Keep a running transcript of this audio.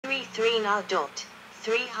3Na.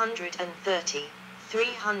 330,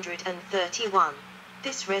 331.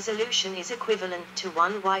 This resolution is equivalent to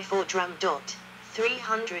 1Y4 dram.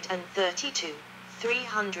 332,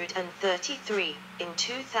 333. In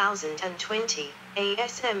 2020,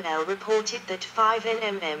 ASML reported that 5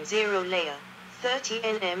 nm 0 layer, 30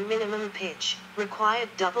 nm minimum pitch, required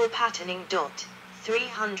double patterning.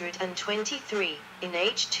 323. In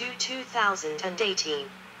H2 2018,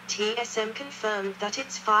 TSM confirmed that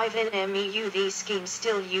its 5 nm EUV scheme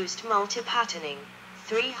still used multi-patterning.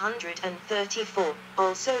 334,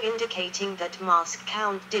 also indicating that mask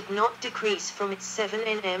count did not decrease from its 7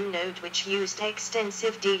 nm node, which used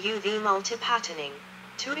extensive DUV multi-patterning,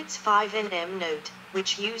 to its 5 nm node,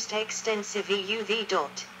 which used extensive EUV.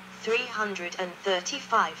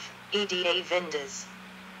 335, EDA vendors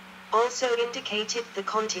also indicated the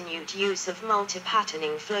continued use of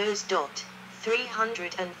multi-patterning flows.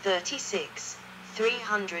 336,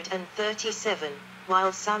 337,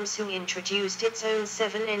 while Samsung introduced its own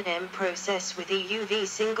 7 nm process with EUV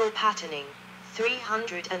single patterning.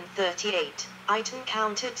 338, ITON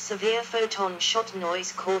countered severe photon shot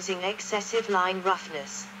noise causing excessive line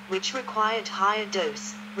roughness, which required higher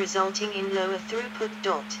dose, resulting in lower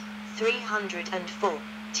throughput. 304,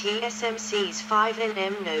 TSMC's 5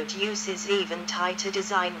 nm node uses even tighter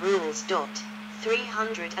design rules.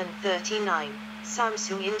 339,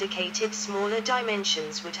 Samsung indicated smaller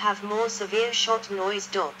dimensions would have more severe shot noise.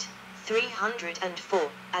 304,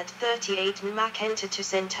 at 38 nm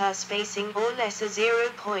center-to-center spacing or lesser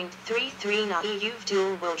 0.33 Na EUV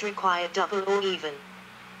dual would require double or even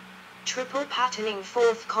triple patterning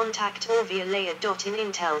fourth contact or via layer. In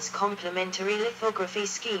Intel's complementary lithography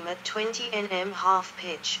scheme at 20 nm half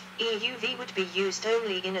pitch, EUV would be used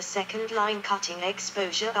only in a second line cutting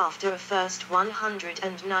exposure after a first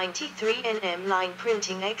 193 nm line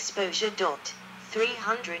printing exposure.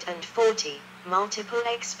 340, multiple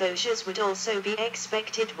exposures would also be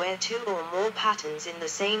expected where two or more patterns in the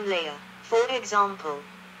same layer, for example,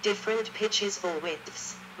 different pitches or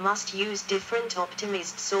widths, must use different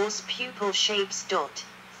optimized source pupil shapes.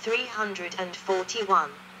 341,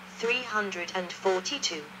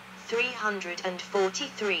 342,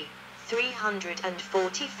 343,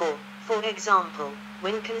 344, for example,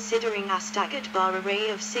 when considering a staggered bar array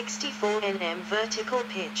of 64 nm vertical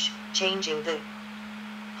pitch, changing the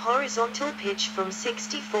horizontal pitch from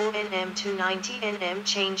 64 nm to 90 nm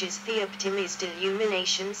changes the optimized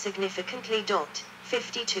illumination significantly.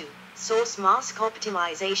 52. Source mask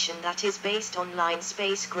optimization that is based on line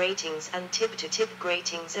space gratings and tip-to-tip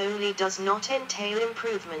gratings only does not entail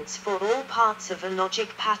improvements for all parts of a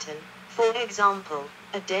logic pattern, for example,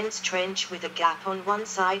 a dense trench with a gap on one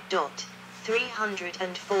side.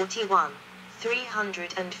 341,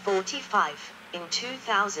 345. In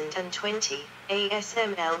 2020,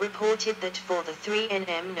 ASML reported that for the 3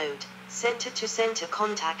 nm node, center-to-center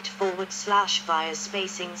contact forward/via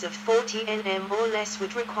spacings of 40 nm or less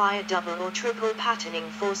would require double or triple patterning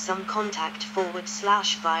for some contact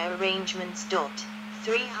forward/via arrangements.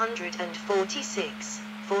 346,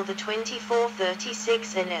 for the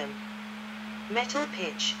 24-36 nm metal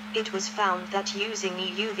pitch, it was found that using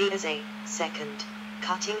EUV as a second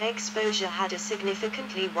cutting exposure had a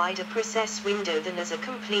significantly wider process window than as a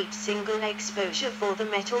complete single exposure for the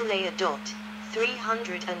metal layer.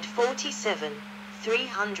 347,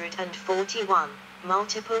 341,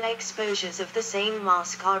 multiple exposures of the same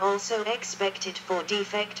mask are also expected for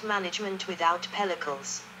defect management without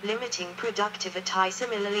pellicles, limiting productivity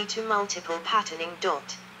similarly to multiple patterning.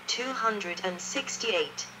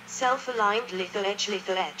 268, self-aligned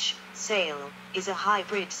litho-etch SALE, is a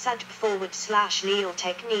hybrid SADP forward/Leal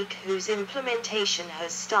technique whose implementation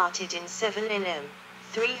has started in 7 nm,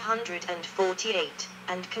 348,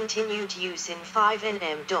 and continued use in 5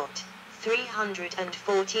 nm.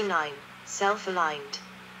 349, self-aligned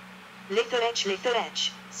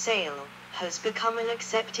litho-etch SALE, has become an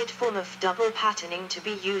accepted form of double patterning to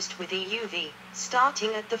be used with EUV,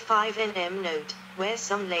 starting at the 5 nm node, where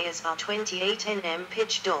some layers are 28 nm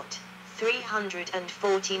pitch.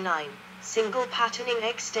 349, single patterning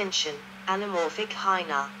extension, anamorphic high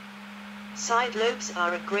Na. Side lobes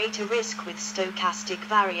are a greater risk with stochastic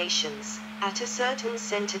variations. At a certain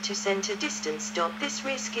center-to-center distance. This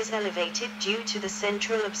risk is elevated due to the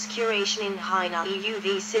central obscuration in high Na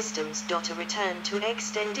EUV systems. A return to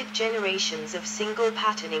extended generations of single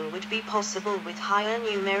patterning would be possible with higher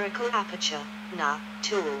numerical aperture Na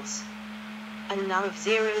tools. A Na of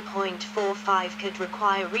 0.45 could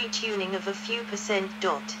require retuning of a few percent.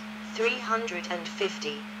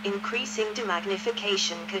 350, increasing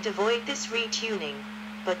demagnification could avoid this retuning,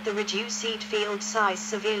 but the reduced field size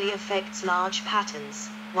severely affects large patterns.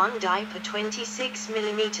 1 die per 26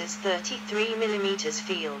 mm 33 mm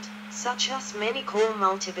field, such as many core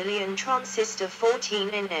multibillion transistor 14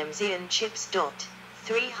 nm Xeon chips.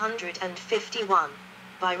 351.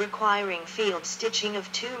 By requiring field stitching of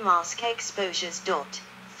 2 mask exposures.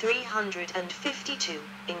 352.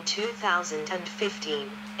 In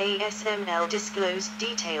 2015, ASML disclosed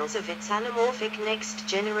details of its anamorphic next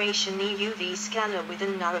generation EUV scanner with a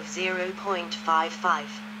NA of 0.55.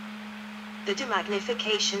 The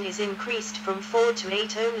demagnification is increased from 4 to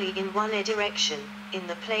 8 only in one direction, in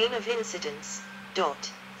the plane of incidence.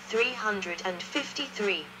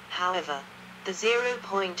 353. However, the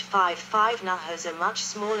 0.55 NA has a much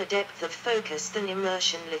smaller depth of focus than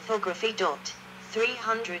immersion lithography.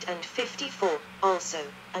 354.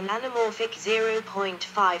 Also, an anamorphic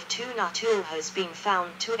 0.52 NA tool has been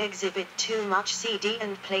found to exhibit too much CD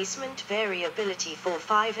and placement variability for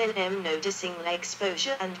 5 nm node single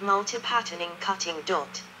exposure and multi-patterning cutting.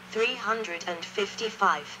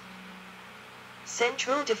 355.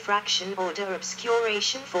 Central diffraction order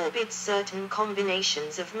obscuration forbids certain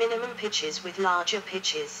combinations of minimum pitches with larger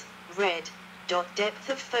pitches. Red. Depth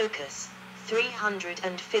of focus.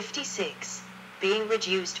 356. Being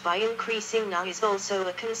reduced by increasing NA is also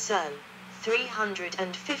a concern.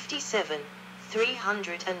 357.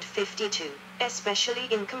 352, especially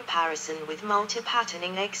in comparison with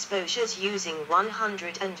multi-patterning exposures using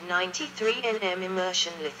 193 nm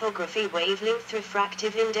immersion lithography wavelength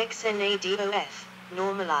refractive index NADOF,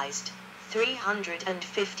 normalized.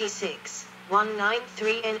 356.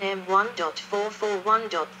 193 nm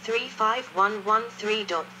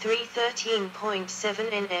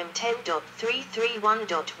 1.441.35113.313.7 nm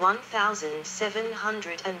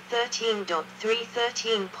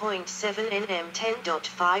 10.331.1713.313.7 nm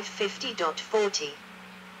 10.550.40.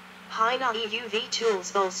 High-NA EUV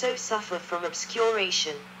tools also suffer from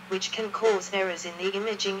obscuration, which can cause errors in the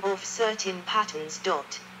imaging of certain patterns.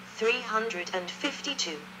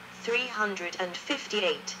 352,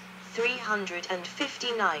 358.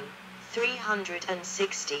 359,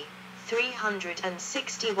 360,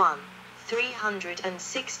 361,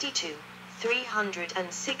 362,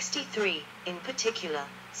 363, in particular,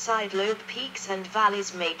 side lobe peaks and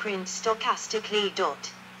valleys may print stochastically.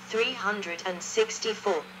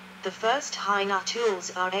 364. The first high-NA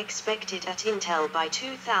tools are expected at Intel by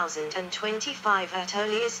 2025 at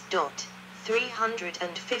earliest.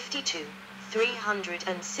 352,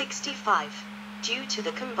 365. Due to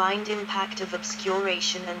the combined impact of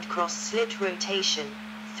obscuration and cross-slit rotation,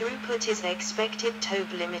 throughput is expected to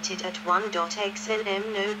be limited at 1.x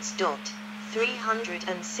nm nodes.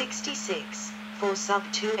 366. For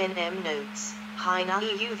sub-2 nm nodes, high-NA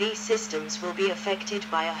EUV systems will be affected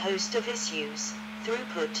by a host of issues: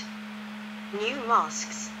 throughput, new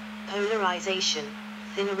masks, polarization,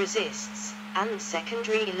 thinner resists, and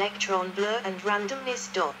secondary electron blur and randomness.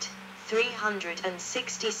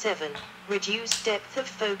 367. Reduced depth of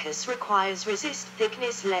focus requires resist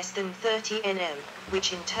thickness less than 30 nm,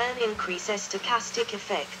 which in turn increases stochastic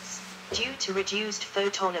effects, due to reduced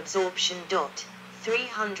photon absorption.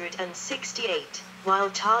 368. While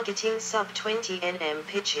targeting sub-20 nm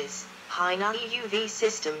pitches, high-NA EUV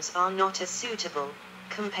systems are not as suitable,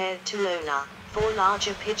 compared to low-NA, for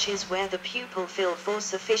larger pitches where the pupil fill for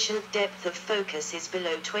sufficient depth of focus is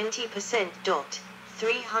below 20%.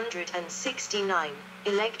 369.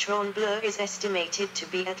 Electron blur is estimated to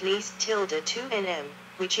be at least ~2 nm,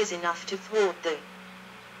 which is enough to thwart the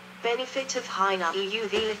benefit of high-NA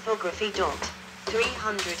EUV lithography.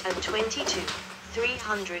 322,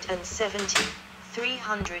 370,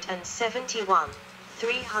 371,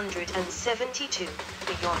 372,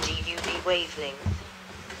 beyond EUV wavelength.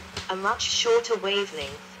 A much shorter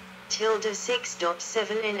wavelength,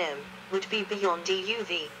 ~6.7 nm, would be beyond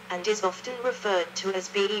EUV, and is often referred to as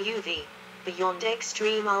BEUV, beyond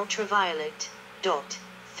extreme ultraviolet.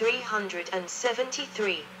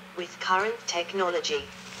 373. With current technology,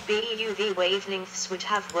 BEUV wavelengths would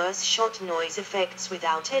have worse shot noise effects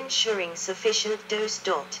without ensuring sufficient dose.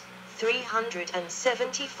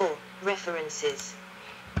 374. References.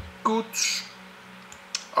 Good.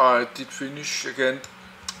 I did finish again,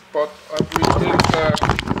 but I read it a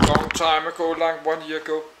long time ago, like 1 year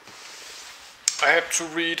ago. I have to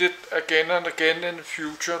read it again and again in the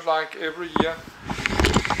future, like every year,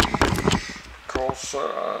 because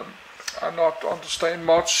I not understand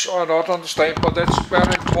much, or not understand, but that's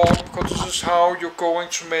very important, because this is how you're going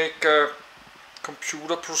to make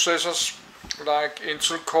computer processors, like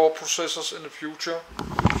Intel core processors in the future.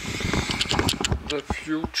 The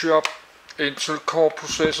future Intel core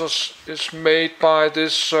processors is made by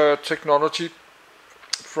this technology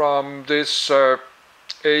from this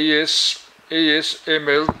AES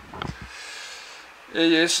ASML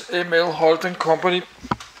Holding Company,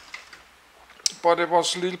 but it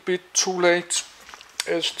was a little bit too late.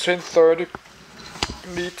 It's 10:30.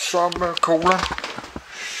 Need some cola.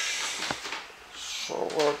 So,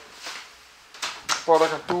 but I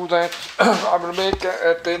can do that. I will make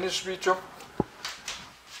a Dennis video.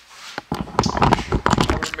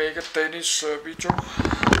 I will make a Dennis video.